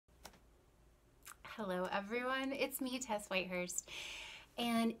Hello everyone, it's me, Tess Whitehurst,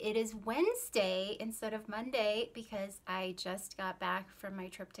 and it is Wednesday instead of Monday because I just got back from my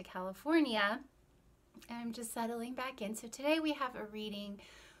trip to California and I'm just settling back in. So today we have a reading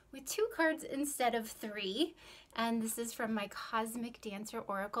with 2 cards instead of 3, and this is from my Cosmic Dancer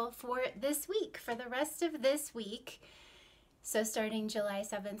Oracle for this week, for the rest of this week. So starting July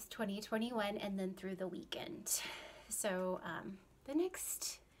 7th, 2021, and then through the weekend. So the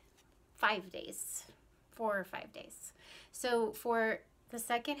next 5 days, 4 or 5 days. So for the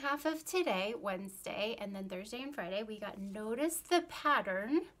second half of today, Wednesday, and then Thursday and Friday, we got Notice the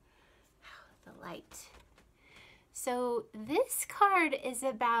Pattern. The light. So this card is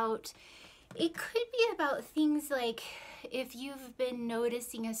about, it could be about things like if you've been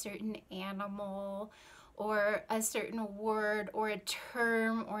noticing a certain animal or a certain word or a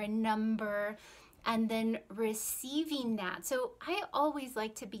term or a number, and then receiving that. So I always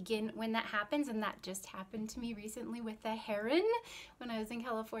like to begin when that happens, and that just happened to me recently with the heron when I was in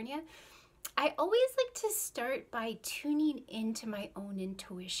California. I always like to start by tuning into my own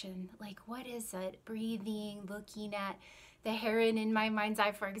intuition. Like, what is it? Breathing, looking at the heron in my mind's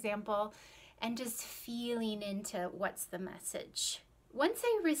eye, for example, and just feeling into what's the message. Once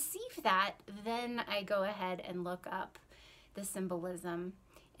I receive that, then I go ahead and look up the symbolism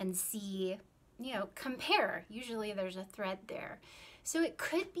and see, you know, compare. Usually there's a thread there. So it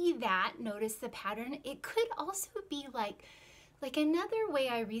could be that, notice the pattern. It could also be like another way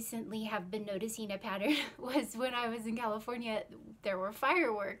I recently have been noticing a pattern was when I was in California, there were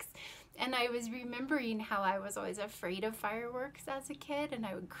fireworks. And I was remembering how I was always afraid of fireworks as a kid, and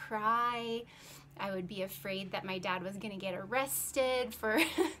I would cry. I would be afraid that my dad was gonna get arrested for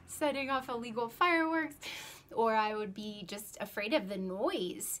setting off illegal fireworks, or I would be just afraid of the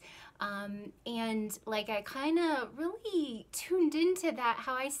noise. And like I kind of really tuned into that,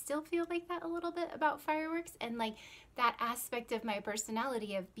 how I still feel like that a little bit about fireworks, and like that aspect of my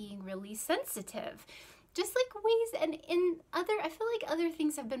personality of being really sensitive. Just like ways, and I feel like other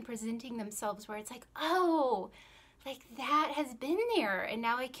things have been presenting themselves where it's like, oh, like that has been there, and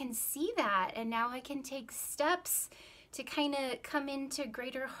now I can see that, and now I can take steps to kind of come into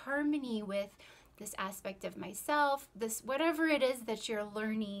greater harmony with this aspect of myself, this whatever it is that you're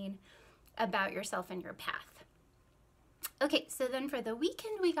learning about yourself and your path. Okay, so then for the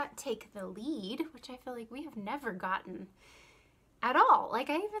weekend we got Take the Lead, which I feel like we have never gotten at all. Like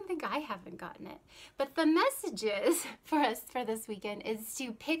I even think I haven't gotten it. But the messages for us for this weekend is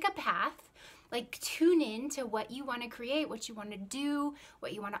to pick a path, like tune in to what you want to create, what you want to do,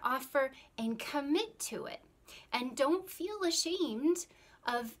 what you want to offer, and commit to it. And don't feel ashamed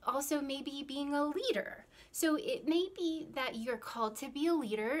of also maybe being a leader. So it may be that you're called to be a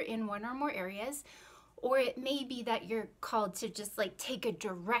leader in one or more areas, or it may be that you're called to just like take a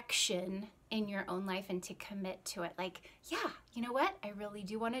direction in your own life and to commit to it. Like, yeah, you know what? I really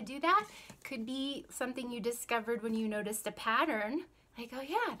do want to do that. Could be something you discovered when you noticed a pattern. Like, oh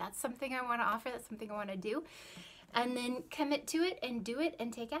yeah, that's something I want to offer. That's something I want to do. And then commit to it and do it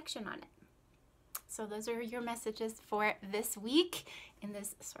and take action on it. So those are your messages for this week in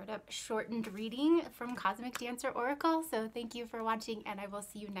this sort of shortened reading from Cosmic Dancer Oracle. So thank you for watching, and I will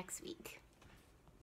see you next week.